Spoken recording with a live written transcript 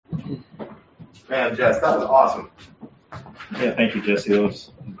Man, Jess, that was awesome. Yeah, thank you, Jesse. That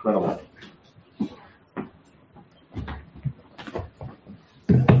was incredible.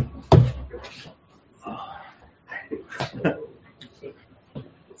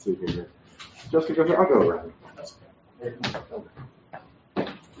 Let's see here. Jessica, go here. I'll go around.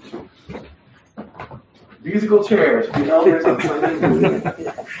 Musical chairs for the elders on Sunday morning.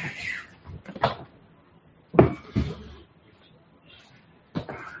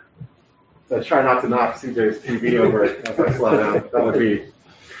 So try not to knock CJ's TV over as I slow down. That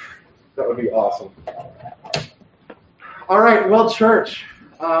would be awesome. All right, well, church,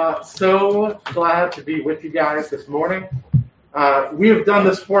 so glad to be with you guys this morning. We have done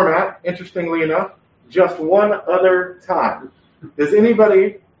this format, interestingly enough, just one other time. Does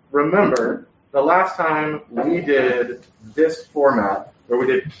anybody remember the last time we did this format where we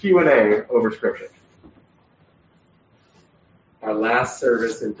did Q&A over Scripture? Our last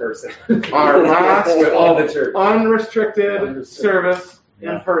service in person. Our last with all the church. Unrestricted service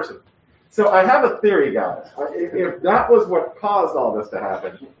in person. So I have a theory, guys. If that was what caused all this to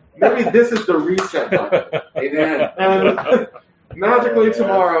happen, maybe this is the reset button. Amen. And magically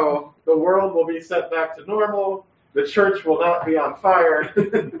tomorrow, the world will be set back to normal. The church will not be on fire.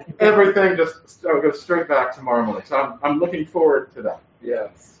 Everything just goes straight back tomorrow morning. So I'm looking forward to that.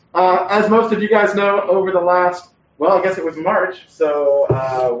 Yes. As most of you guys know, over the last, well, I guess it was March, so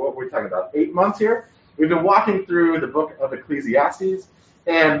what were we talking about, 8 months here? We've been walking through the book of Ecclesiastes,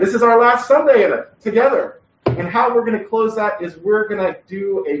 and this is our last Sunday in it, together. And how we're going to close that is we're going to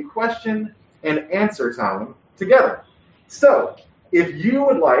do a question and answer time together. So, if you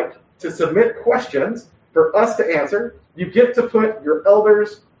would like to submit questions for us to answer, you get to put your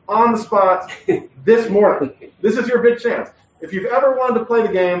elders on the spot this morning. This is your big chance. If you've ever wanted to play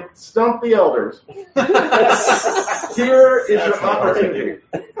the game, Stump the Elders, here is your opportunity.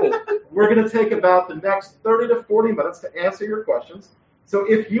 We're going to take about the next 30 to 40 minutes to answer your questions. So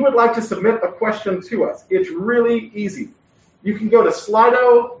if you would like to submit a question to us, it's really easy. You can go to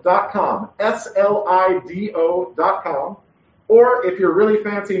slido.com, slido.com, or if you're really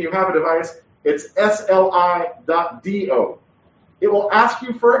fancy and you have a device, it's sli.do. It will ask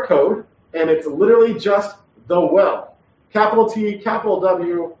you for a code, and it's literally just the well. Capital T, capital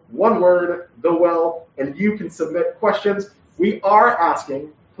W, one word, the well, and you can submit questions. We are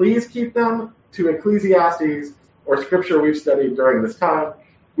asking, please keep them to Ecclesiastes or scripture we've studied during this time.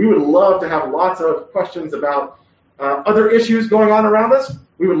 We would love to have lots of questions about other issues going on around us.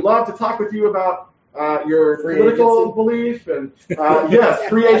 We would love to talk with you about your political belief and, yes,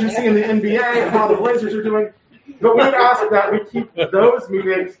 free agency in the NBA and how the Blazers are doing. But we would ask that we keep those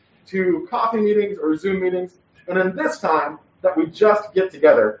meetings to coffee meetings or Zoom meetings. And then this time that we just get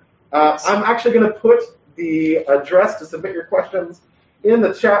together, I'm actually going to put the address to submit your questions in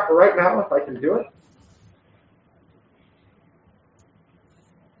the chat right now, if I can do it.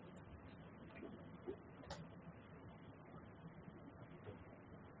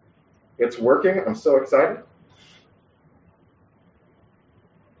 It's working. I'm so excited.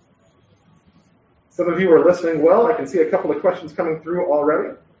 Some of you are listening well. I can see a couple of questions coming through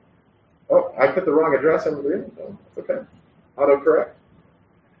already. Oh, I put the wrong address in the beginning. Oh, it's okay. Autocorrect.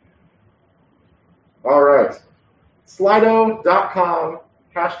 All right. Slido.com,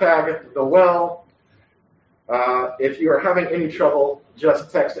 hashtag the well. If you are having any trouble,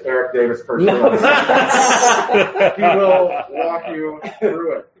 just text Eric Davis personally. He will walk you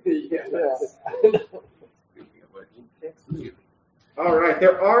through it. Yes. All right.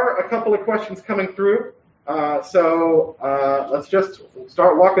 There are a couple of questions coming through. So let's just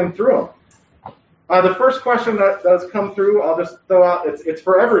start walking through them. The first question that does come through, I'll just throw out, it's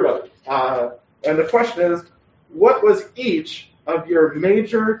for everybody. And the question is, what was each of your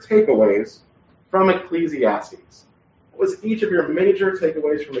major takeaways from Ecclesiastes? What was each of your major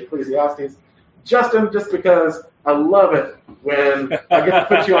takeaways from Ecclesiastes? Justin, just because I love it when I get to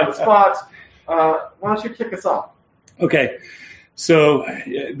put you on the spot, why don't you kick us off? Okay. So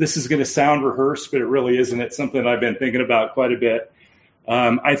this is going to sound rehearsed, but it really isn't. It's something I've been thinking about quite a bit.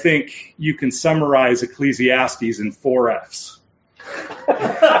 I think you can summarize Ecclesiastes in 4 F's.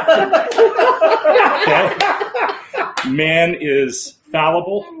 Okay? Man is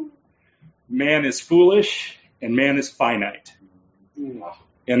fallible, man is foolish, and man is finite.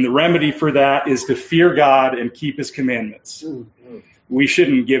 And the remedy for that is to fear God and keep his commandments. We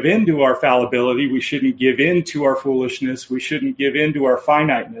shouldn't give in to our fallibility. We shouldn't give in to our foolishness. We shouldn't give in to our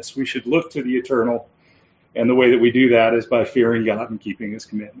finiteness. We should look to the eternal. And the way that we do that is by fearing God and keeping his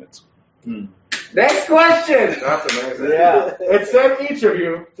commandments. Next question. That's amazing. Yeah. It said each of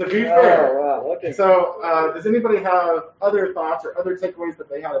you, to be fair. Oh, wow. Okay. So does anybody have other thoughts or other takeaways that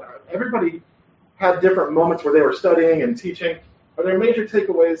they had? Everybody had different moments where they were studying and teaching. Are there major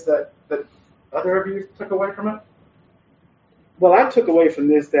takeaways that other of you took away from it? Well, I took away from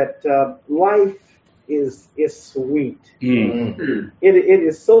this that life is sweet. Mm. It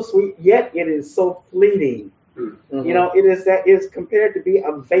is so sweet, yet it is so fleeting. Mm-hmm. You know, it is compared to be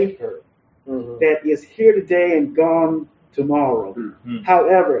a vapor that is here today and gone tomorrow. Mm.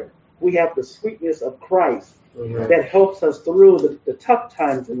 However, we have the sweetness of Christ that helps us through the tough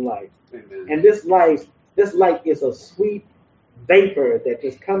times in life. Amen. And this life is a sweet vapor that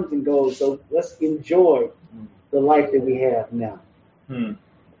just comes and goes. So let's enjoy the life that we have now. Amen.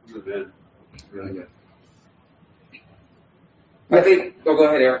 Really good. I think. Oh, go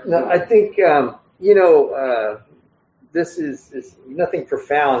ahead, Eric. No, I think this is nothing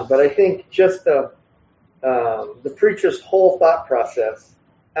profound, but I think just the preacher's whole thought process,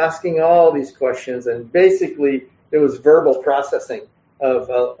 asking all these questions, and basically there was verbal processing of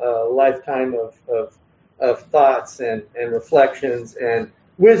a lifetime of thoughts and reflections and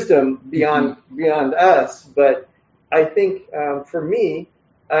wisdom beyond us. But I think for me,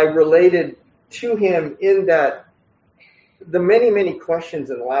 I related to him in that the many questions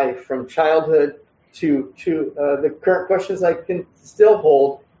in life, from childhood to the current questions I can still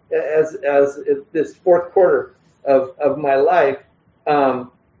hold as this fourth quarter of my life,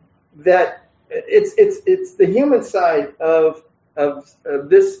 that it's the human side of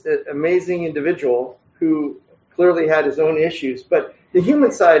this amazing individual who clearly had his own issues, but the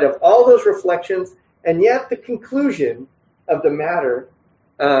human side of all those reflections, and yet the conclusion of the matter.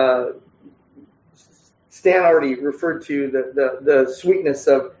 Stan already referred to the sweetness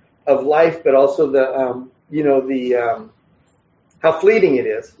of life, but also the how fleeting it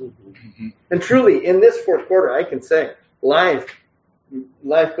is. Mm-hmm. And truly, in this fourth quarter, I can say life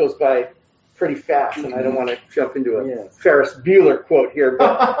goes by pretty fast, and I don't want to jump into a Ferris Bueller quote here,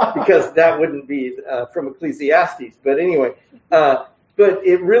 but because that wouldn't be from Ecclesiastes. But anyway, but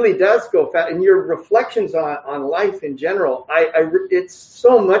it really does go fast. And your reflections on life in general, it's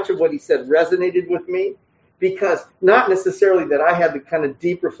so much of what he said resonated with me, because not necessarily that I had the kind of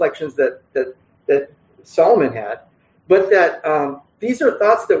deep reflections that Solomon had, but that these are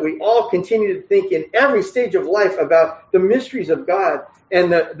thoughts that we all continue to think in every stage of life about the mysteries of God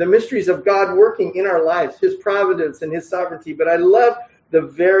and the mysteries of God working in our lives, his providence and his sovereignty. But I love the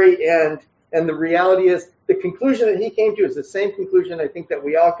very end, and the reality is the conclusion that he came to is the same conclusion I think that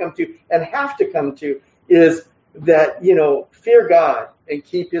we all come to and have to come to, is that, fear God and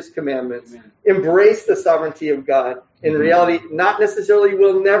keep his commandments. Amen. Embrace the sovereignty of God. In reality, not necessarily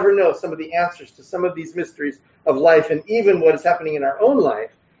we'll never know some of the answers to some of these mysteries of life and even what is happening in our own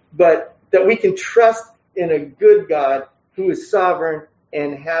life, but that we can trust in a good God who is sovereign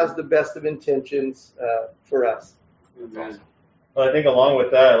and has the best of intentions for us. Amen. Well, I think along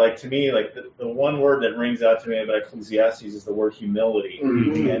with that, to me, the one word that rings out to me about Ecclesiastes is the word humility,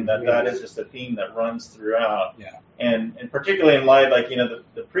 and that is just a theme that runs throughout. Yeah. And particularly in light,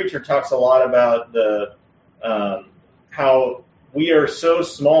 the preacher talks a lot about the how we are so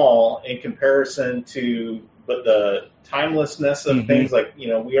small in comparison to the timelessness of things.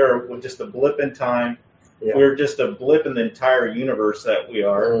 We are just a blip in time. Yeah. We're just a blip in the entire universe that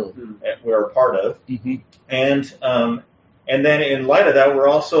we're a part of. Mm-hmm. And then in light of that, we're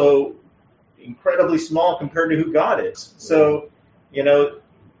also incredibly small compared to who God is. So,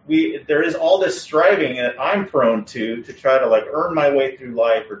 there is all this striving that I'm prone to try to earn my way through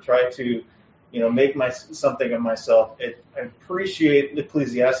life, or try to, make something of myself. I appreciate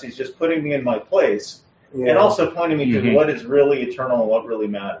Ecclesiastes just putting me in my place, and also pointing me to what is really eternal and what really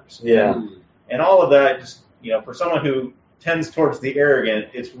matters. Yeah. And all of that, just, for someone who tends towards the arrogant,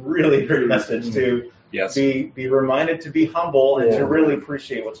 it's really a great message to be reminded to be humble and to really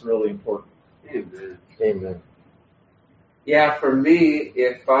appreciate what's really important. Amen. Amen. Yeah, for me,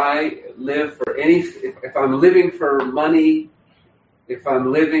 if I live for if I'm living for money, if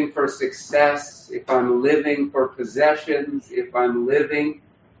I'm living for success, if I'm living for possessions, if I'm living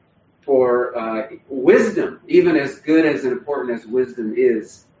for wisdom, even as good as and important as wisdom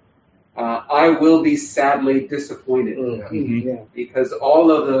is, I will be sadly disappointed. Mm-hmm. Yeah. Because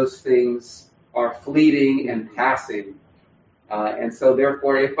all of those things are fleeting and passing. And so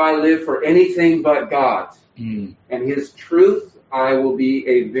therefore, if I live for anything but God and his truth, I will be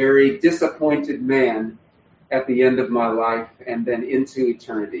a very disappointed man at the end of my life and then into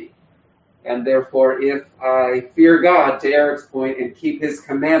eternity. And therefore, if I fear God, to Eric's point, and keep his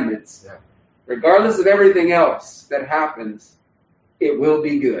commandments, regardless of everything else that happens, it will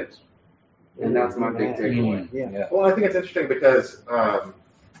be good. And that's my big takeaway. Yeah. Well, I think it's interesting because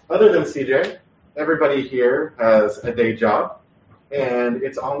other than CJ, everybody here has a day job, and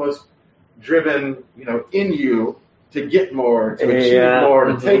it's almost driven, in you to get more, to achieve Yeah. more,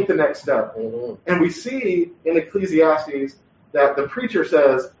 to Mhm. take the next step. Mhm. And we see in Ecclesiastes that the preacher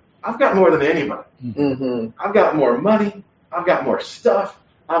says, I've got more than anybody. Mhm. I've got more money. I've got more stuff.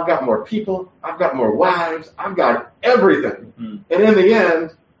 I've got more people. I've got more wives. I've got everything. Mhm. And in the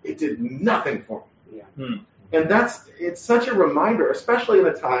end, it did nothing for me. Yeah. Mhm. And it's such a reminder, especially in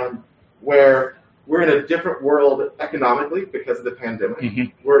a time where we're in a different world economically because of the pandemic,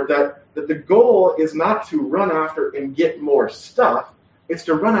 Mhm. where that the goal is not to run after and get more stuff, it's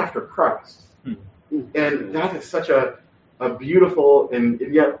to run after Christ. And that is such a beautiful and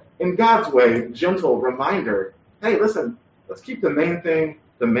yet, in God's way, gentle reminder. Hey, listen, let's keep the main thing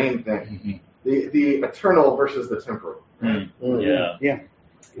the main thing. Mhm. The eternal versus the temporal. Mhm. Mhm. Yeah.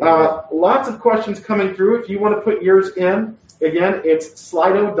 Lots of questions coming through. If you want to put yours in, again, it's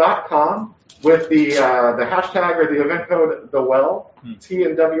slido.com with the hashtag or the event code, the well. T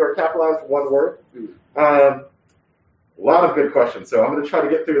and W are capitalized, one word. A lot of good questions, so I'm going to try to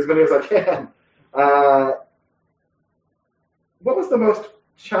get through as many as I can. What was the most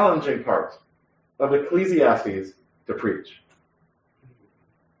challenging part of Ecclesiastes to preach?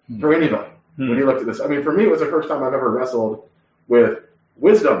 For anybody, when you looked at this. I mean, for me, it was the first time I've ever wrestled with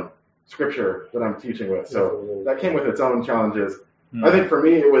wisdom scripture that I'm teaching with. So that came with its own challenges. I think for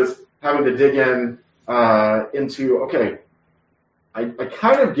me, it was having to dig in into, okay, I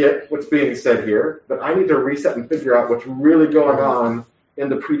kind of get what's being said here, but I need to reset and figure out what's really going on in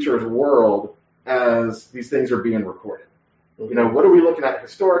the preacher's world as these things are being recorded. What are we looking at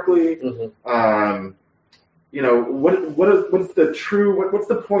historically? Mhm. What's the true, what's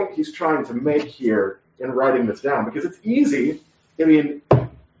the point he's trying to make here in writing this down? Because it's easy. I mean,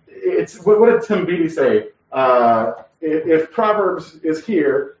 what did Tim Beattie say? If Proverbs is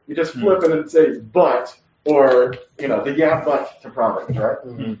here, you just flip it and say but, or the yeah but to Proverbs, right?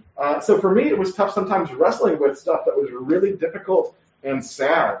 Mhm. So for me, it was tough sometimes wrestling with stuff that was really difficult and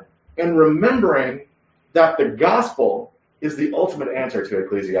sad, and remembering that the gospel is the ultimate answer to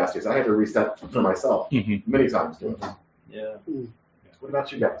Ecclesiastes. I had to reset for myself many times. Yeah. What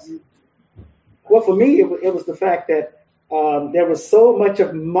about you guys? Well, for me, it was the fact that there was so much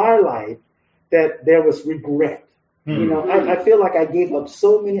of my life that there was regret. I feel like I gave up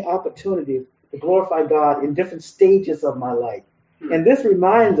so many opportunities to glorify God in different stages of my life. And this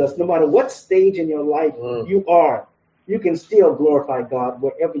reminds us, no matter what stage in your life you are, you can still glorify God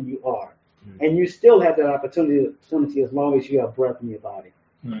wherever you are. And you still have that opportunity as long as you have breath in your body.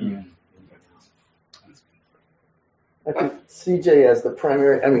 I think CJ as the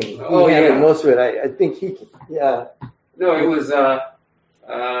primary. I mean, he Oh, handled yeah. most of it. I think he. Yeah. No, it was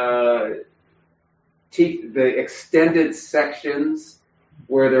the extended sections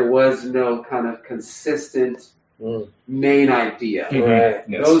where there was no kind of consistent main idea. Right.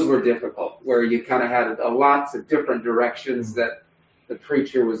 Yes. Those were difficult, where you kind of had lots of different directions that the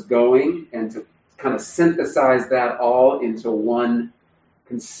preacher was going, and to kind of synthesize that all into one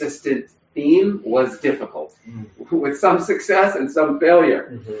consistent theme was difficult, with some success and some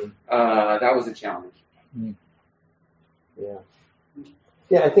failure. That was a challenge. Yeah.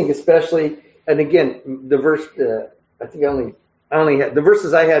 Yeah, I think especially, and again, the verse. I think I only had the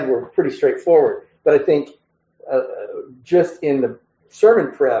verses I had were pretty straightforward, but I think just in the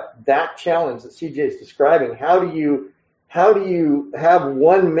sermon prep, that challenge that CJ is describing, how do you have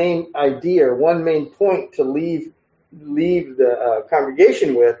one main idea or one main point to leave the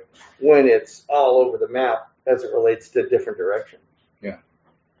congregation with when it's all over the map as it relates to different directions? Yeah.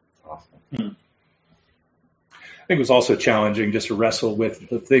 Awesome. I think it was also challenging just to wrestle with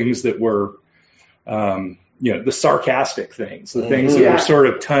the things that were, the sarcastic things, the things that were sort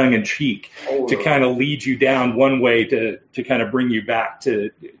of tongue in cheek, to kind of lead you down one way to kind of bring you back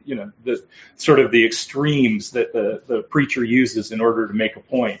to, the sort of the extremes that the preacher uses in order to make a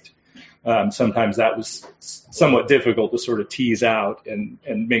point. Sometimes that was somewhat difficult to sort of tease out and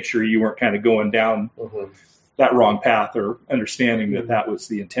make sure you weren't kind of going down that wrong path, or understanding that was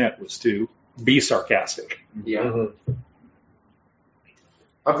the intent, was to be sarcastic. Yeah.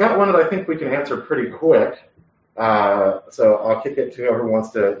 I've got one that I think we can answer pretty quick. So I'll kick it to whoever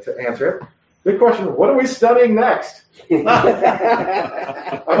wants to answer it. Big question, what are we studying next?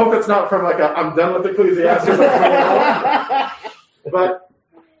 I hope it's not from I'm done with Ecclesiastes. But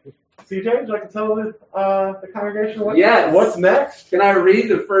CJ, would you like to tell the congregation what's next? Can I read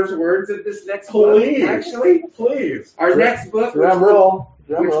the first words of this next Please. book? Actually, please. Our next book, Drum roll.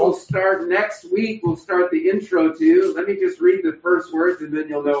 which will start next week, we'll start the intro to. Let me just read the first words, and then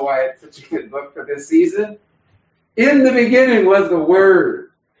you'll know why it's such a good book for this season. In the beginning was the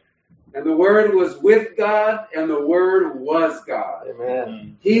Word. And the Word was with God, and the Word was God.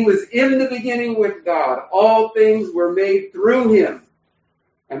 Amen. He was in the beginning with God. All things were made through him.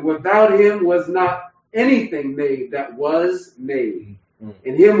 And without him was not anything made that was made.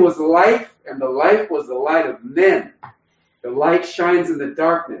 In him was life, and the life was the light of men. The light shines in the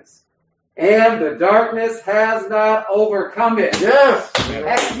darkness, and the darkness has not overcome it. Yes.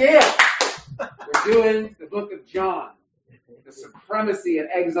 Heck yeah! We're doing the book of John. The supremacy and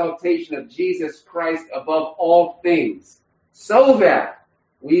exaltation of Jesus Christ above all things, so that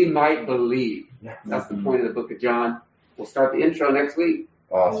we might believe. That's the point of the book of John. We'll start the intro next week.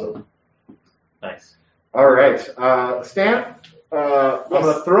 Awesome. Nice. All right. Stan, I'm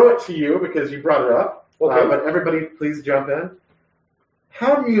going to throw it to you because you brought it up. Okay. But everybody, please jump in.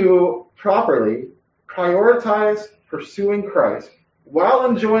 How do you properly prioritize pursuing Christ while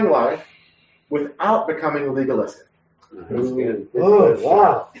enjoying life without becoming legalistic? That's good. Oh,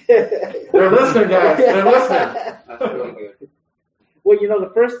 wow. They're listening, guys. They're listening. That's really good. Well,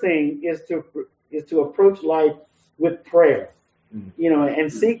 the first thing is to approach life with prayer,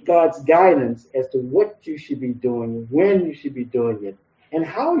 and seek God's guidance as to what you should be doing, when you should be doing it, and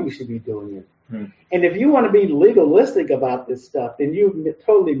how you should be doing it. And if you want to be legalistic about this stuff, then you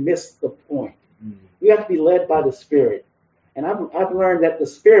totally missed the point. You have to be led by the Spirit. And I've learned that the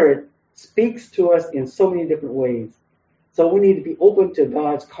Spirit speaks to us in so many different ways. So we need to be open to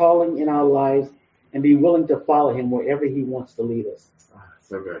God's calling in our lives and be willing to follow him wherever he wants to lead us.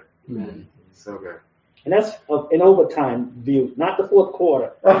 So good. So good. And that's an overtime view, not the fourth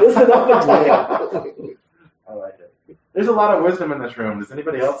quarter. This is an overtime. I like it. There's a lot of wisdom in this room. Does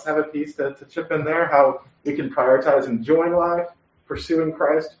anybody else have a piece to chip in there? How we can prioritize enjoying life, pursuing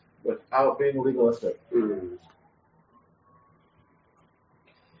Christ without being legalistic?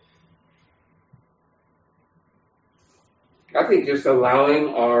 I think just allowing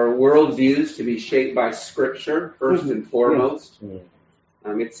our worldviews to be shaped by Scripture first and foremost.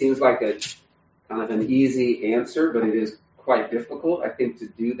 It seems like a kind of an easy answer, but it is quite difficult, I think, to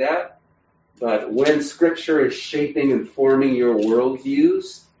do that. But when Scripture is shaping and forming your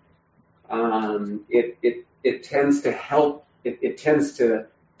worldviews, it tends to help. It tends to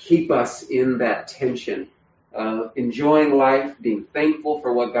keep us in that tension of enjoying life, being thankful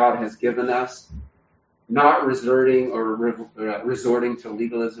for what God has given us, not resorting to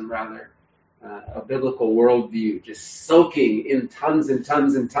legalism, rather, a biblical worldview, just soaking in tons and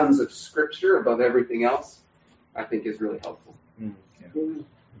tons and tons of Scripture above everything else, I think is really helpful.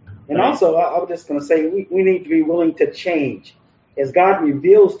 And also, I was just going to say, we need to be willing to change. As God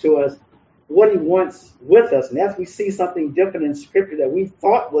reveals to us what he wants with us, and as we see something different in Scripture that we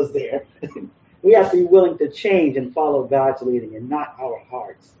thought was there, we have to be willing to change and follow God's leading and not our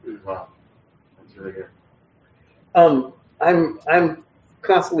hearts. Wow. That's really good. I'm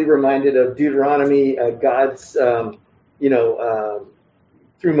constantly reminded of Deuteronomy, God's, through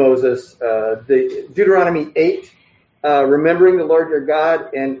Moses, the Deuteronomy 8, remembering the Lord your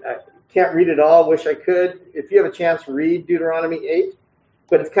God, and I can't read it all, wish I could. If you have a chance, read Deuteronomy 8,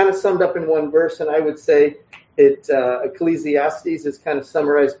 but it's kind of summed up in one verse, and I would say Ecclesiastes is kind of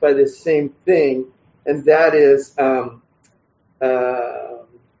summarized by this same thing, and that is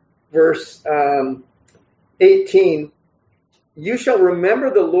verse 18, you shall remember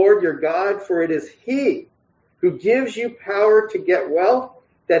the Lord your God, for it is he who gives you power to get wealth,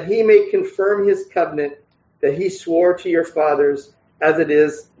 that he may confirm his covenant that he swore to your fathers, as it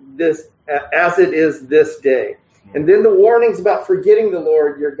is this day. And then the warnings about forgetting the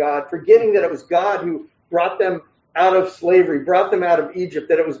Lord your God, forgetting that it was God who brought them out of slavery, brought them out of Egypt,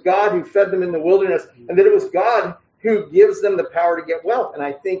 that it was God who fed them in the wilderness, and that it was God who gives them the power to get wealth. And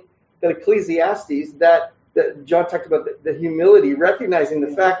I think that Ecclesiastes, that John talked about the humility, recognizing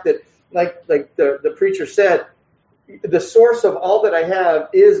the fact that, like the preacher said, the source of all that I have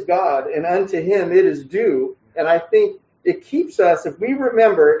is God, and unto him it is due. And I think it keeps us, if we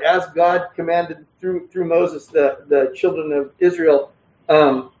remember, as God commanded through Moses, the children of Israel,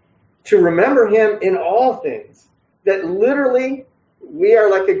 to remember him in all things, that literally we are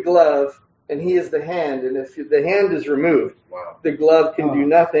like a glove and he is the hand, and if the hand is removed, the glove can do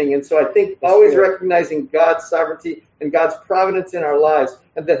nothing. And so I think always recognizing God's sovereignty and God's providence in our lives,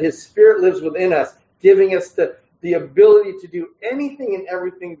 and that his Spirit lives within us, giving us the ability to do anything and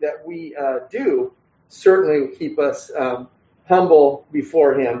everything that we do, certainly will keep us humble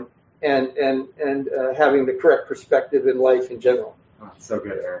before him and having the correct perspective in life in general. Oh, so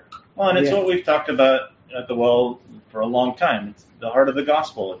good, Eric. Well, and it's what we've talked about at the Well for a long time. It's the heart of the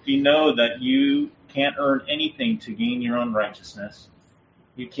gospel. If you know that you can't earn anything to gain your own righteousness,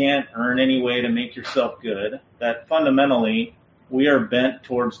 you can't earn any way to make yourself good, that fundamentally we are bent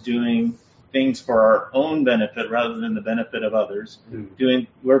towards doing things for our own benefit rather than the benefit of others.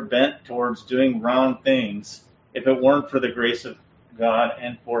 We're bent towards doing wrong things if it weren't for the grace of God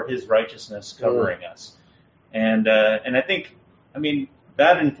and for His righteousness covering us. And I think,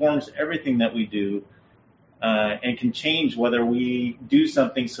 that informs everything that we do, and can change whether we do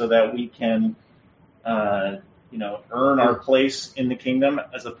something so that we can, earn our place in the kingdom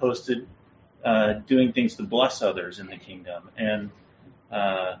as opposed to doing things to bless others in the kingdom. And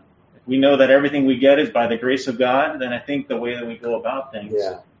if we know that everything we get is by the grace of God, then I think the way that we go about things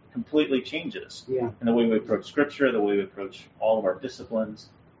completely changes. Yeah. And the way we approach Scripture, the way we approach all of our disciplines,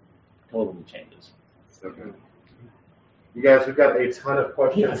 totally changes. So good. You guys, we've got a ton of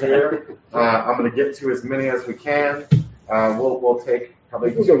questions here. I'm going to get to as many as we can. We'll take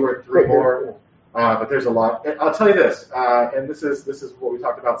probably 2 or 3 more, but there's a lot. I'll tell you this, and this is what we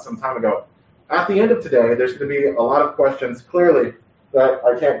talked about some time ago. At the end of today, there's going to be a lot of questions, clearly, that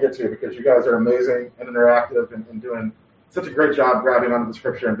I can't get to because you guys are amazing and interactive and doing such a great job grabbing onto the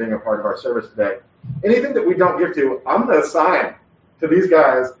Scripture and being a part of our service today. Anything that we don't get to, I'm going to assign to these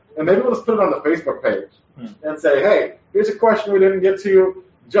guys, and maybe we'll just put it on the Facebook page and say, hey, here's a question we didn't get to.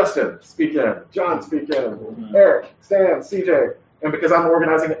 Justin, speak in. John, speak in. Eric, Stan, CJ. And because I'm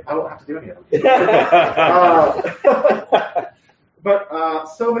organizing it, I won't have to do any of it. But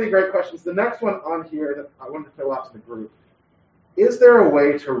so many great questions. The next one on here that I wanted to throw out to the group. Is there a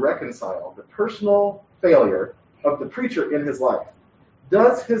way to reconcile the personal failure of the preacher in his life?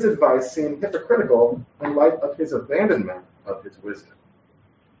 Does his advice seem hypocritical in light of his abandonment of his wisdom?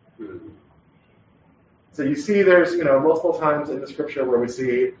 So you see there's, multiple times in the Scripture where we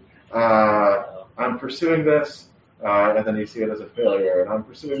see, I'm pursuing this, and then you see it as a failure, and I'm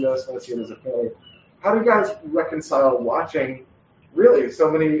pursuing this, and I see it as a failure. How do you guys reconcile watching really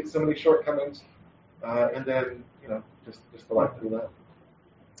so many shortcomings, and then, just the life through that?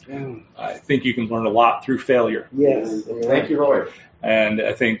 I think you can learn a lot through failure. Yes. Thank you, Lord. And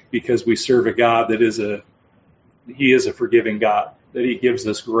I think because we serve a God that He is a forgiving God, that He gives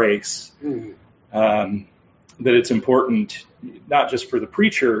us grace, that it's important not just for the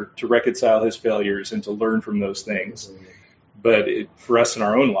preacher to reconcile his failures and to learn from those things, but for us in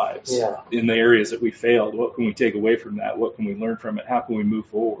our own lives, in the areas that we failed. What can we take away from that? What can we learn from it? How can we move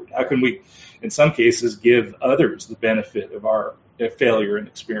forward? How can we, in some cases, give others the benefit of our failure and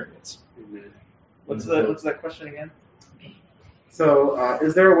experience? What's that question again? So,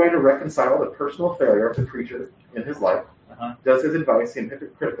 is there a way to reconcile the personal failure of the preacher in his life? Does his advice seem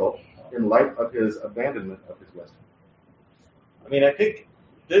hypocritical in light of his abandonment of his wisdom? I think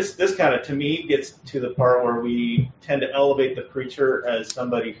this kind of, to me, gets to the part where we tend to elevate the preacher as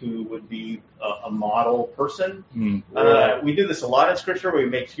somebody who would be a model person. We do this a lot in Scripture. We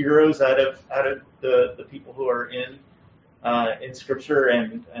make heroes out of the people who are in Scripture,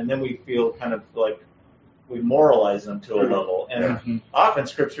 and then we feel kind of like we moralize them to a level. And often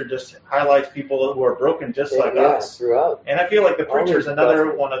Scripture just highlights people who are broken just like us. Throughout. And I feel like the preacher is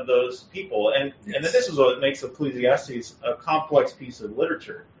another one of those people. And this is what makes Ecclesiastes a complex piece of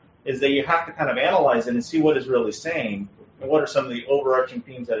literature, is that you have to kind of analyze it and see what it's really saying and what are some of the overarching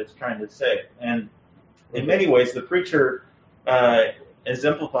themes that it's trying to say. And in many ways, the preacher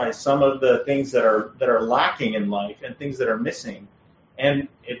exemplifies some of the things that are lacking in life and things that are missing. And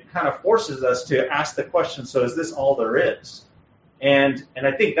it kind of forces us to ask the question, so is this all there is? And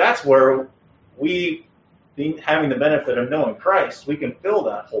I think that's where we, having the benefit of knowing Christ, we can fill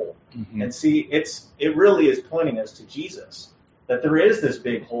that hole and see it really is pointing us to Jesus, that there is this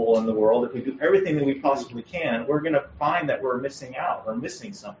big hole in the world. If we do everything that we possibly can, we're going to find that we're missing out or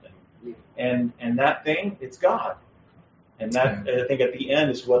missing something. And that thing, it's God. And that, I think, at the end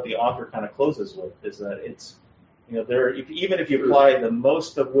is what the author kind of closes with, is that it's, even if you apply the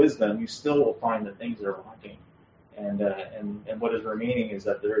most of wisdom, you still will find that things are lacking. And what is remaining is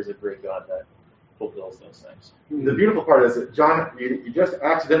that there is a great God that fulfills those things. The beautiful part is that, John, you just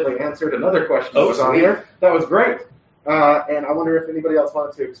accidentally answered another question that was on here. That was great. And I wonder if anybody else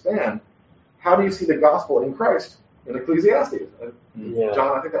wanted to expand. How do you see the gospel in Christ in Ecclesiastes?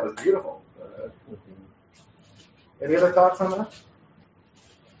 John, I think that was beautiful. Any other thoughts on that?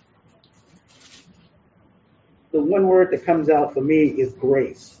 The one word that comes out for me is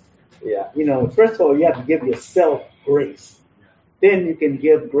grace. First of all, you have to give yourself grace. Then you can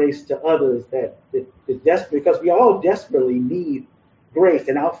give grace to others that because we all desperately need grace,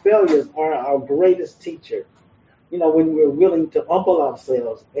 and our failures are our greatest teacher. When we're willing to humble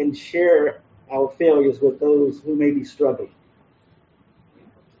ourselves and share our failures with those who may be struggling.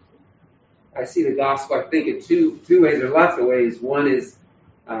 I see the gospel, I think, in two ways. There's lots of ways. One is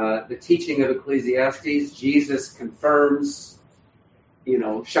the teaching of Ecclesiastes. Jesus confirms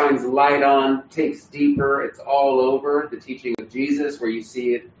shines light on, takes deeper. It's all over the teaching of Jesus, where you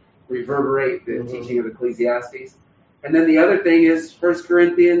see it reverberate the teaching of Ecclesiastes. And then the other thing is 1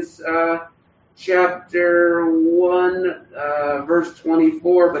 Corinthians chapter 1, verse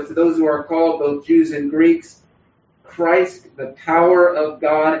 24. But to those who are called, both Jews and Greeks, Christ, the power of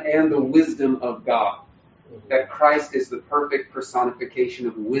God and the wisdom of God. That Christ is the perfect personification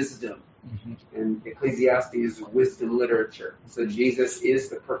of wisdom. And Ecclesiastes is wisdom literature. So Jesus is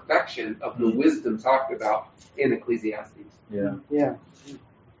the perfection of the wisdom talked about in Ecclesiastes. Yeah.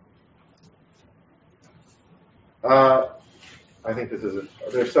 I think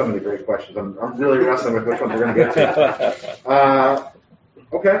there's so many great questions. I'm really wrestling with which ones we're going to get to.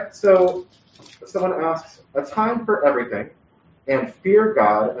 Okay, so someone asks, a time for everything, and fear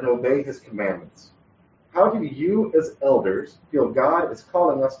God and obey his commandments. How do you as elders feel God is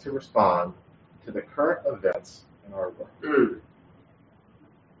calling us to respond to the current events in our world?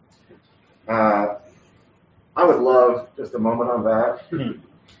 I would love just a moment on that.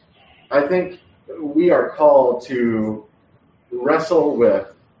 I think we are called to wrestle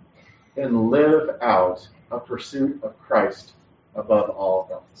with and live out a pursuit of Christ above all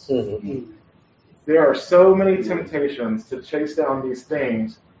else. There are so many temptations to chase down these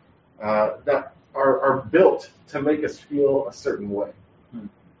things that are built to make us feel a certain way.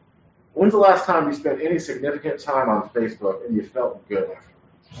 When's the last time you spent any significant time on Facebook and you felt good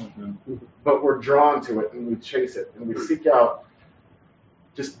afterwards? But we're drawn to it and we chase it and we seek out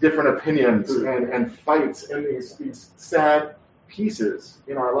just different opinions and fights in these sad pieces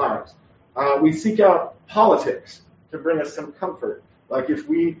in our lives. We seek out politics to bring us some comfort. Like if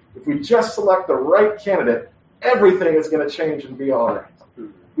we just select the right candidate, everything is going to change and be all right.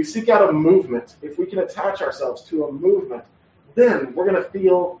 We seek out a movement. If we can attach ourselves to a movement, then we're going to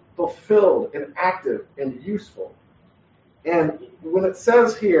feel fulfilled and active and useful. And when it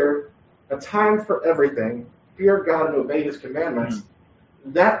says here, a time for everything, fear God and obey his commandments,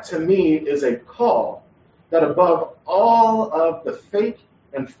 that to me is a call that above all of the fake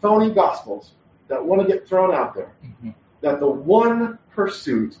and phony gospels that want to get thrown out there, that the one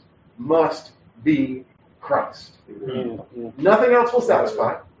pursuit must be Christ. Nothing else will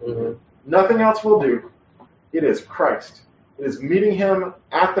satisfy. Nothing else will do. It is Christ. It is meeting him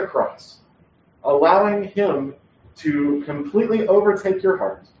at the cross, allowing him to completely overtake your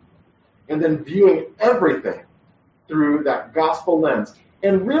heart, and then viewing everything through that gospel lens,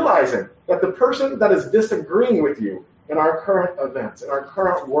 and realizing that the person that is disagreeing with you in our current events, in our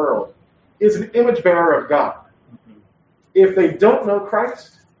current world, is an image bearer of God. If they don't know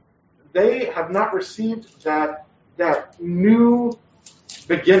Christ, they have not received that new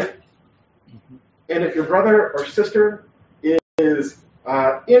beginning. And if your brother or sister is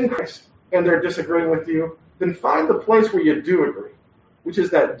in Christ and they're disagreeing with you, then find the place where you do agree, which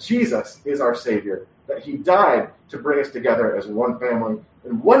is that Jesus is our Savior, that he died to bring us together as one family.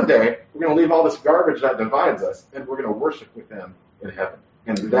 And one day, we're going to leave all this garbage that divides us, and we're going to worship with him in heaven.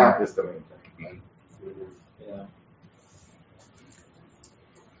 And that is the main thing. Yeah.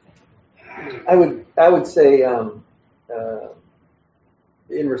 I would say,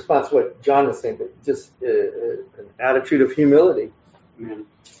 in response to what John was saying, but just an attitude of humility.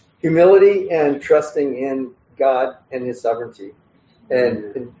 Humility and trusting in God and his sovereignty.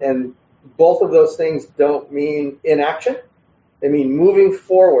 And both of those things don't mean inaction. They mean moving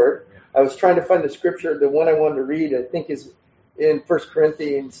forward. I was trying to find the scripture. The one I wanted to read, I think, is in 1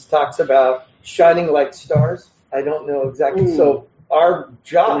 Corinthians, talks about shining like stars. I don't know exactly. So our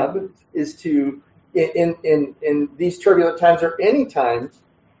job is to, in these turbulent times or any time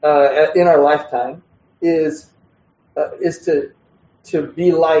in our lifetime, is to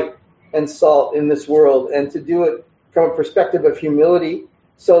be light and salt in this world, and to do it from a perspective of humility,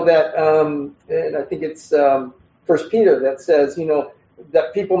 so that, and I think it's 1 Peter that says,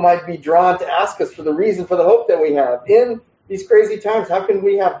 that people might be drawn to ask us for the reason for the hope that we have in these crazy times. How can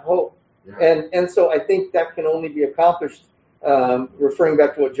we have hope? Yeah. And so I think that can only be accomplished, referring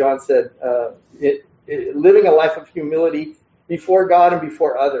back to what John said, living a life of humility before God and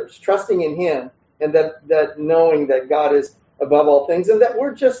before others, trusting in him, and that knowing that God is above all things, and that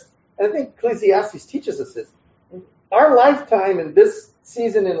we're just, I think Ecclesiastes teaches us this. Our lifetime and this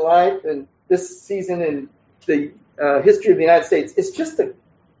season in life and this season in the history of the United States is just a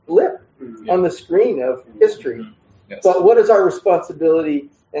blip on the screen of history. Yes. But what is our responsibility,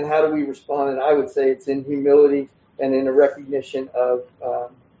 and how do we respond? And I would say it's in humility and in a recognition of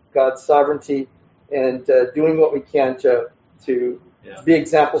God's sovereignty, and doing what we can to be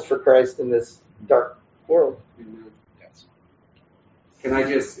examples for Christ in this dark world. Yes. Can I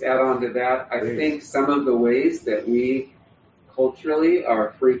just add on to that? I think some of the ways that we culturally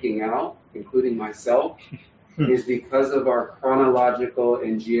are freaking out, including myself, is because of our chronological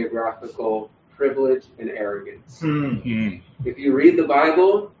and geographical privilege and arrogance. If you read the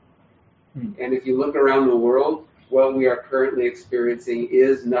Bible, and if you look around the world, what we are currently experiencing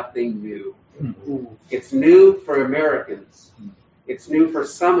is nothing new. It's new for Americans. It's new for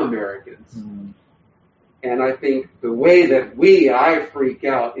some Americans. And I think the way that I freak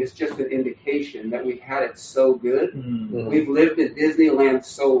out is just an indication that we've had it so good. We've lived in Disneyland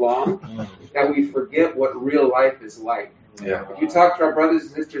so long that we forget what real life is like. Yeah. If you talk to our brothers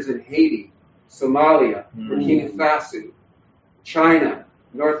and sisters in Haiti, Somalia, Burkina Faso, China,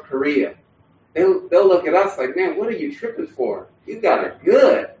 North Korea, they'll look at us like, man, what are you tripping for? You got it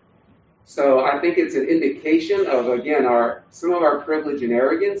good. So I think it's an indication of, again, some of our privilege and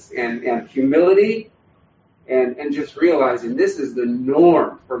arrogance and humility, and just realizing this is the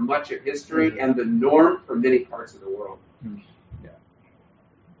norm for much of history and the norm for many parts of the world.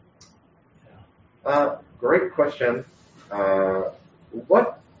 Great question.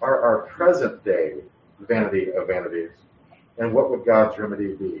 What are our present day vanity of vanities, and what would God's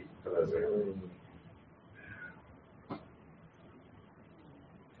remedy be for those vanities?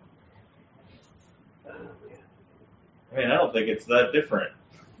 I mean, I don't think it's that different.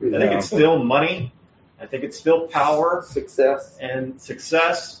 I think it's still money. I think it's still power, Success and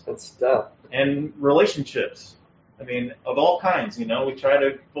and stuff. and relationships. I mean, of all kinds, we try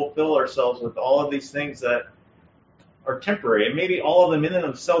to fulfill ourselves with all of these things that are temporary. And maybe all of them in and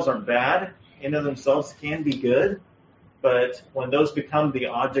of themselves aren't bad, in and of themselves can be good, but when those become the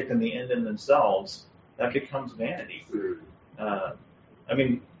object and the end in themselves, that becomes vanity. I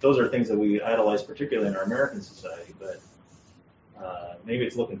mean, those are things that we idolize, particularly in our American society, but maybe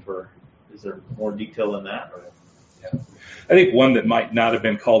it's looking for, is there more detail than that? Or? I think one that might not have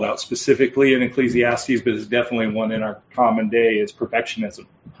been called out specifically in Ecclesiastes, but is definitely one in our common day, is perfectionism.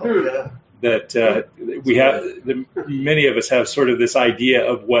 That we have, many of us have sort of this idea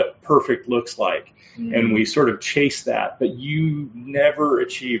of what perfect looks like, and we sort of chase that, but you never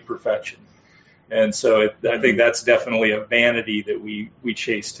achieve perfection. And so I think that's definitely a vanity that we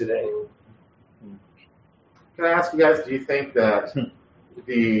chase today. Can I ask you guys, do you think that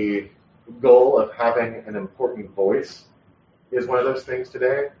the goal of having an important voice is one of those things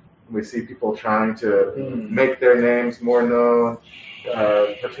today? We see people trying to make their names more known,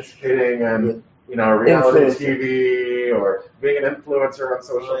 participating in reality TV or being an influencer on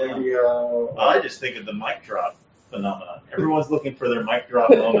social media. I just think of the mic drop phenomenon. Everyone's looking for their mic drop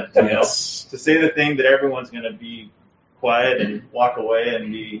moment, to say the thing that everyone's going to be quiet and walk away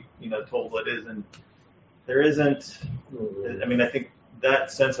and be, told what is. And there isn't. I mean, I think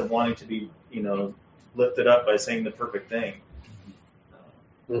that sense of wanting to be, lifted up by saying the perfect thing.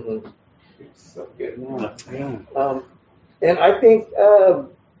 It's so good. And I think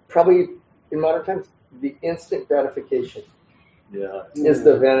probably in modern times, the instant gratification is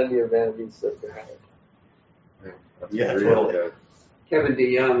the vanity of vanities that they have. Yeah, really totally. good. Kevin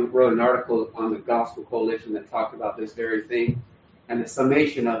DeYoung wrote an article on the Gospel Coalition that talked about this very thing, and the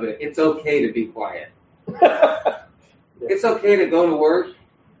summation of it, it's okay to be quiet. It's okay to go to work,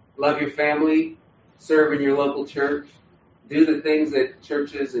 love your family, serve in your local church, do the things that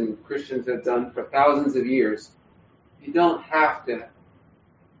churches and Christians have done for thousands of years. You don't have to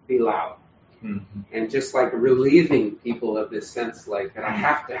be loud. And just like relieving people of this sense like that I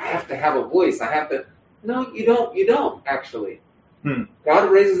have to have a voice. No, you don't actually.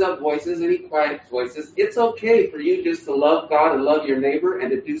 God raises up voices and he quiets voices. It's okay for you just to love God and love your neighbor and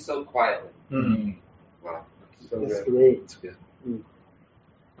to do so quietly. Wow. So That's good. great. That's good.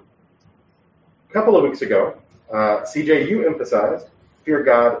 A couple of weeks ago, CJ, you emphasized fear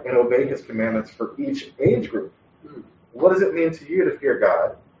God and obey his commandments for each age group. What does it mean to you to fear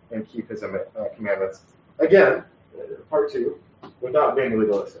God and keep his commandments? Again, part two, without being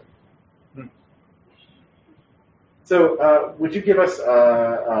legalistic. So would you give us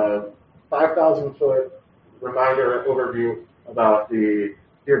a 5,000-foot reminder overview about the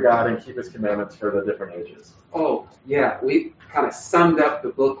fear God and keep his commandments for the different ages? Oh, yeah, we kind of summed up the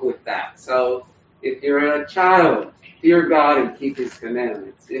book with that. So if you're a child, fear God and keep his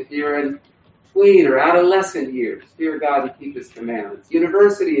commandments. If you're in tween or adolescent years, fear God and keep his commandments.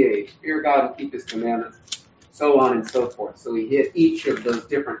 University age, fear God and keep his commandments. So on and so forth. So we hit each of those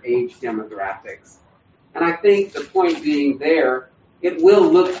different age demographics. And I think the point being there, it will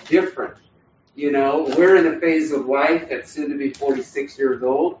look different. We're in a phase of life that's soon to be 46 years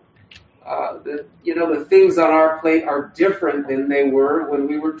old. The things on our plate are different than they were when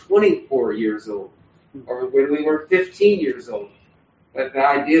we were 24 years old or when we were 15 years old. But the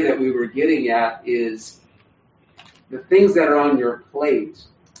idea that we were getting at is the things that are on your plate,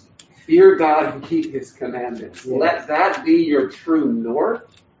 fear God and keep his commandments. Yeah. Let that be your true north,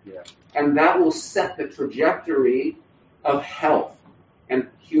 Yeah. and that will set the trajectory of health and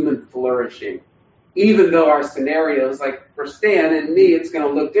human flourishing. Even though our scenarios, like for Stan and me, it's going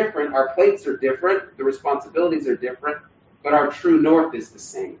to look different. Our plates are different. The responsibilities are different. But our true north is the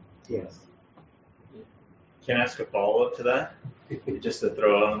same. Yes. Can I ask a follow-up to that? Just to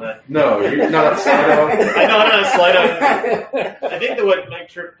throw on that. No, you're not a Slido. I know I'm not a slide out. I think that what might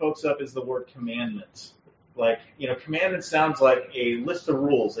trip folks up is the word commandments. Like, commandments sounds like a list of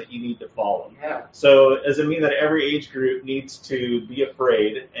rules that you need to follow. Yeah. So does it mean that every age group needs to be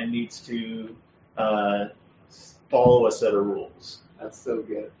afraid and needs to follow a set of rules? That's so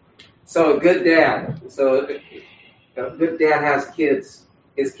good. So a good dad. So a good dad has kids.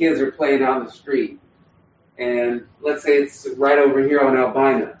 His kids are playing out in the street. And let's say it's right over here on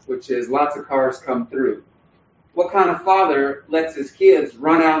Albina, which is lots of cars come through. What kind of father lets his kids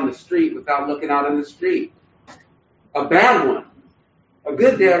run out in the street without looking out in the street? A bad one. A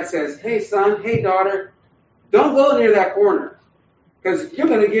good dad says, hey son, hey daughter, don't go near that corner because you're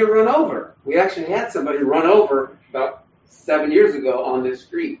going to get run over. We actually had somebody run over about 7 years ago on this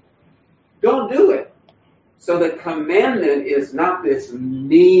street. Don't do it. So the commandment is not this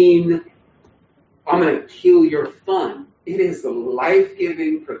mean, I'm going to kill your fun. It is the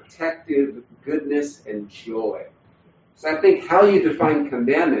life-giving, protective goodness and joy. So I think how you define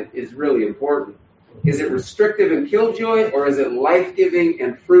commandment is really important. Is it restrictive and killjoy, or is it life-giving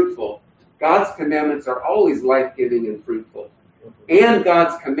and fruitful? God's commandments are always life-giving and fruitful. And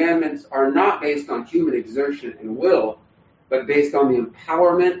God's commandments are not based on human exertion and will, but based on the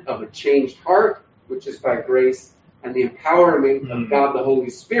empowerment of a changed heart, which is by grace, and the empowerment of God the Holy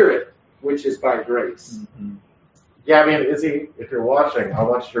Spirit, which is by grace. Mm-hmm. Yeah, I mean, Izzy, if you're watching, I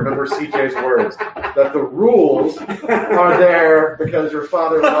want you to remember CJ's words, that the rules are there because your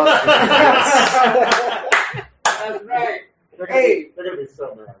father loves you. That's right. They're Hey. going to be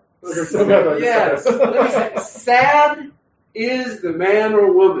so mad. They're so mad. Yes. Let me say, sad is the man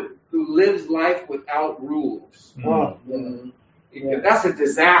or woman who lives life without rules. Oh, That's a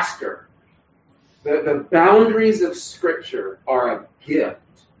disaster. The boundaries of Scripture are a gift.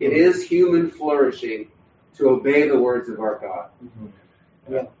 It is human flourishing to obey the words of our God.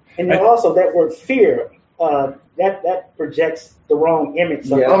 yeah. And then also that word fear, that projects the wrong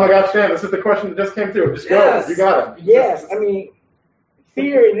image. Oh my gosh, Stan, this is the question that just came through. Just Yes. go. You got it. Yes, I mean,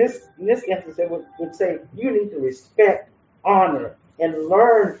 fear in this instance would say you need to respect, honor, and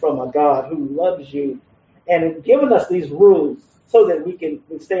learn from a God who loves you and has given us these rules so that we can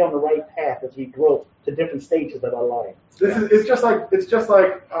stay on the right path as we grow to different stages of our life. It's just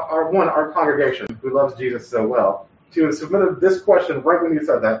like our congregation who loves Jesus so well to have submitted this question right when you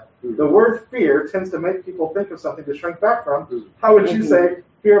said that. The word fear tends to make people think of something to shrink back from. How would you say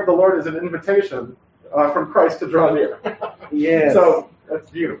fear of the Lord is an invitation from Christ to draw near? Yes. So that's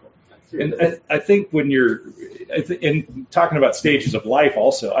beautiful. And I think when in talking about stages of life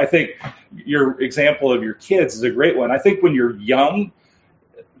also, I think your example of your kids is a great one. I think when you're young,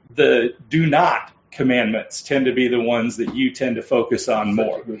 the do not commandments tend to be the ones that you tend to focus on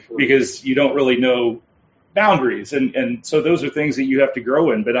more because you don't really know boundaries. And so those are things that you have to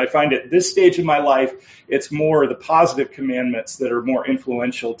grow in. But I find at this stage of my life, it's more the positive commandments that are more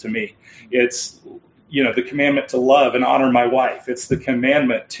influential to me. It's the commandment to love and honor my wife. It's the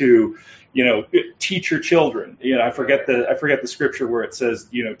commandment to, teach your children. I forget the scripture where it says,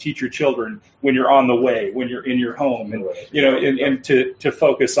 teach your children when you're on the way, when you're in your home, and and to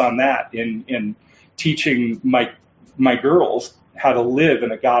focus on that in teaching my girls how to live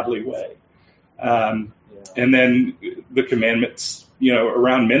in a godly way. And then the commandments,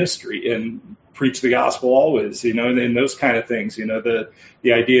 around ministry and preach the gospel always, and those kind of things, the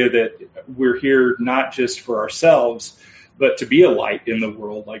idea that we're here not just for ourselves, but to be a light in the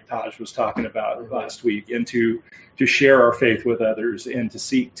world, like Taj was talking about last week, and to share our faith with others and to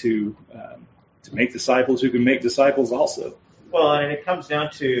seek to make disciples who can make disciples also. Well, and it comes down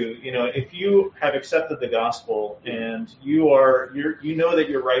to, if you have accepted the gospel and you know that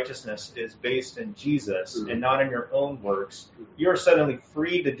your righteousness is based in Jesus and not in your own works, you're suddenly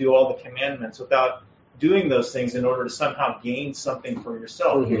free to do all the commandments without doing those things in order to somehow gain something for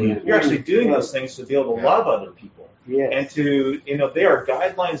yourself. Mm-hmm. You're actually doing those things to be able to love other people. Yes. And to, they are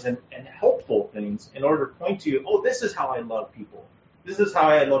guidelines and helpful things in order to point to you, this is how I love people. This is how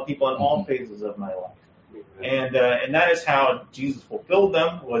I love people in all phases of my life. And that is how Jesus fulfilled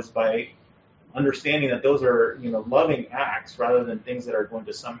them, was by understanding that those are loving acts rather than things that are going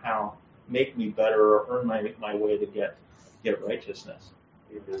to somehow make me better or earn my way to get righteousness.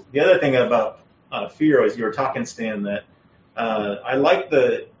 The other thing about fear as you were talking, Stan, that I like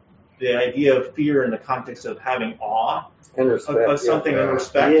the idea of fear in the context of having awe And respect. of something and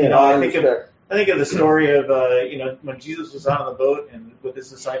respect. Yeah, You know, I respect. think of the story of when Jesus was out on the boat and with his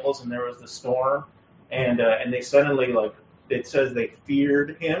disciples, and there was the storm, and they suddenly, like it says, they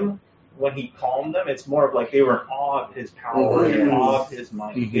feared him when he calmed them. It's more of like they were in awe of his power, in awe of his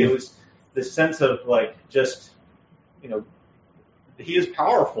might. Mhm. It was the sense of like just he is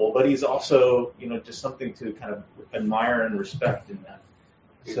powerful, but he's also just something to kind of admire and respect in that.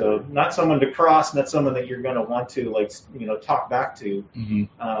 So not someone to cross, not someone that you're going to want to talk back to,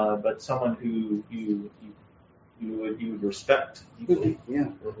 but someone who you would respect equally. Yeah.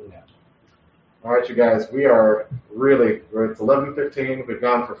 All right, you guys, we're it's 11:15. We've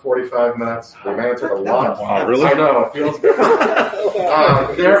gone for 45 minutes. We've answered a lot. Wow, really? I know, it feels good.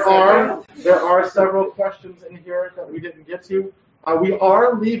 There are several questions in here that we didn't get to. We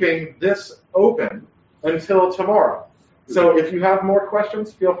are leaving this open until tomorrow. So if you have more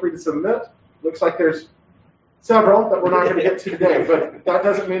questions, feel free to submit. Looks like there's several that we're not going to get to today, but that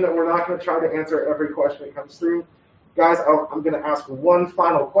doesn't mean that we're not going to try to answer every question that comes through. Guys, I'm going to ask one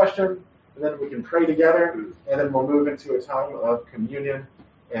final question, and then we can pray together, and then we'll move into a time of communion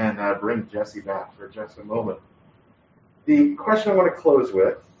and bring Jesse back for just a moment. The question I want to close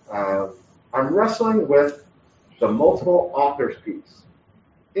with, I'm wrestling with the multiple authors piece.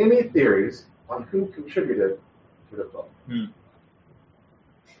 Any theories on who contributed to the book?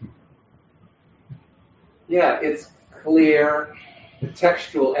 Yeah, it's clear. The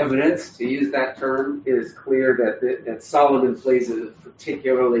textual evidence, to use that term, is clear that Solomon plays a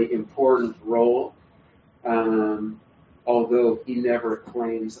particularly important role, although he never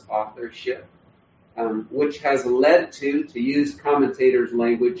claims authorship, which has led to use commentators'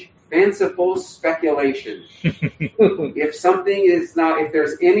 language, fanciful speculation. If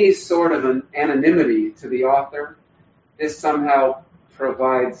there's any sort of an anonymity to the author, this somehow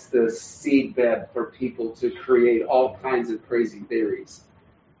provides the seedbed for people to create all kinds of crazy theories,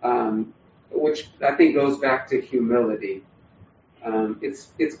 which I think goes back to humility.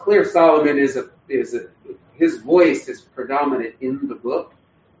 It's clear Solomon his voice is predominant in the book.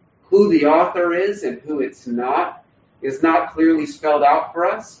 Who the author is and who it's not is not clearly spelled out for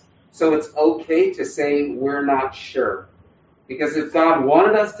us. So it's okay to say we're not sure. Because if God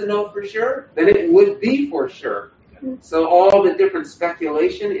wanted us to know for sure, then it would be for sure. So all the different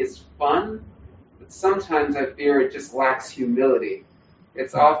speculation is fun, but sometimes I fear it just lacks humility.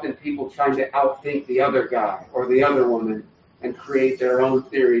 It's often people trying to outthink the other guy or the other woman and create their own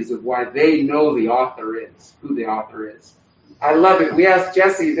theories of why they know the author is, who the author is. I love it. We asked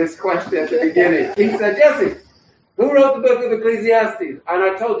Jesse this question at the beginning. He said, Jesse, who wrote the book of Ecclesiastes? And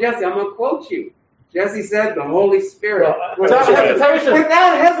I told Jesse, I'm going to quote you. Jesse said, the Holy Spirit. Without hesitation.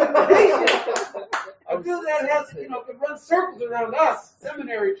 Without hesitation. A dude that has, could run circles around us,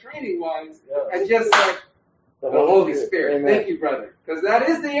 seminary training-wise, and just like the Holy Spirit. Amen. Thank you, brother. Because that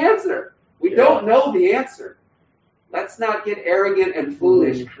is the answer. We don't know the answer. Let's not get arrogant and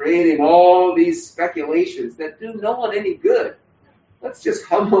foolish, creating all these speculations that do no one any good. Let's just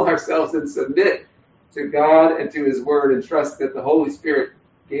humble ourselves and submit to God and to His Word and trust that the Holy Spirit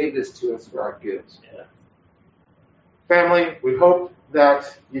gave this to us for our good. Yeah. Family, we hope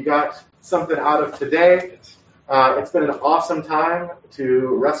that you got something out of today. It's been an awesome time to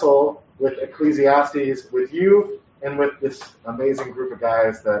wrestle with Ecclesiastes with you and with this amazing group of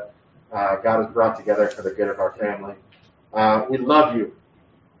guys that God has brought together for the good of our family. We love you.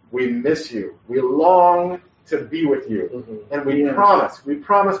 We miss you. We long to be with you. And we promise,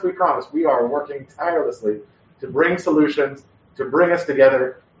 we are working tirelessly to bring solutions, to bring us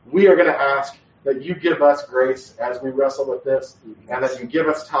together. We are going to ask that you give us grace as we wrestle with this, and that you give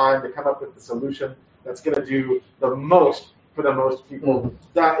us time to come up with the solution that's going to do the most for the most people.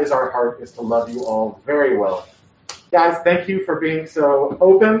 That is our heart, is to love you all very well. Guys, thank you for being so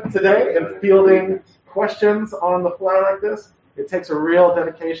open today and fielding questions on the fly like this. It takes a real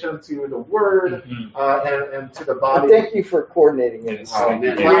dedication to the Word and to the body. And thank you for coordinating it.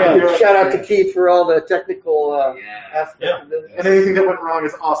 Yeah. Shout out to Keith for all the technical aspects of this. And anything that went wrong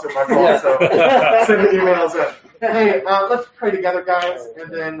is also my fault, so send the emails in. Hey, let's pray together, guys,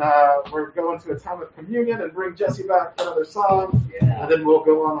 and then we're going to a time of communion and bring Jesse back for another song, and then we'll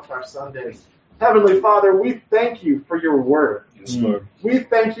go on with our Sundays. Heavenly Father, we thank you for your Word. Yes, Lord. We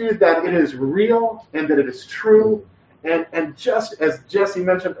thank you that it is real and that it is true, and just as Jesse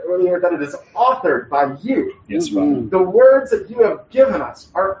mentioned earlier, that it is authored by you. Yes, Father. The words that you have given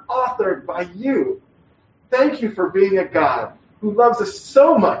us are authored by you. Thank you for being a God who loves us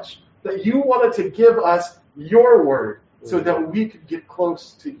so much that you wanted to give us your word so that we could get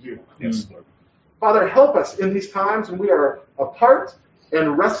close to you. Yes, Lord. Father, help us in these times when we are apart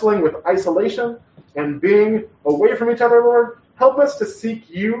and wrestling with isolation and being away from each other, Lord. Help us to seek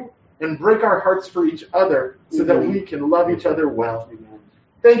you and break our hearts for each other so that we can love each other well.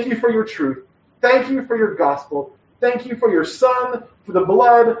 Thank you for your truth. Thank you for your gospel. Thank you for your Son, for the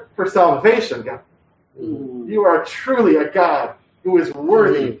blood, for salvation, God. You are truly a God who is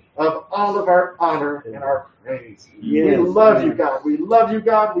worthy of all of our honor and our praise. We love you, God. We love you,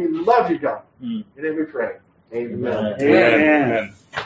 God. We love you, God. In it we pray. Amen. Amen.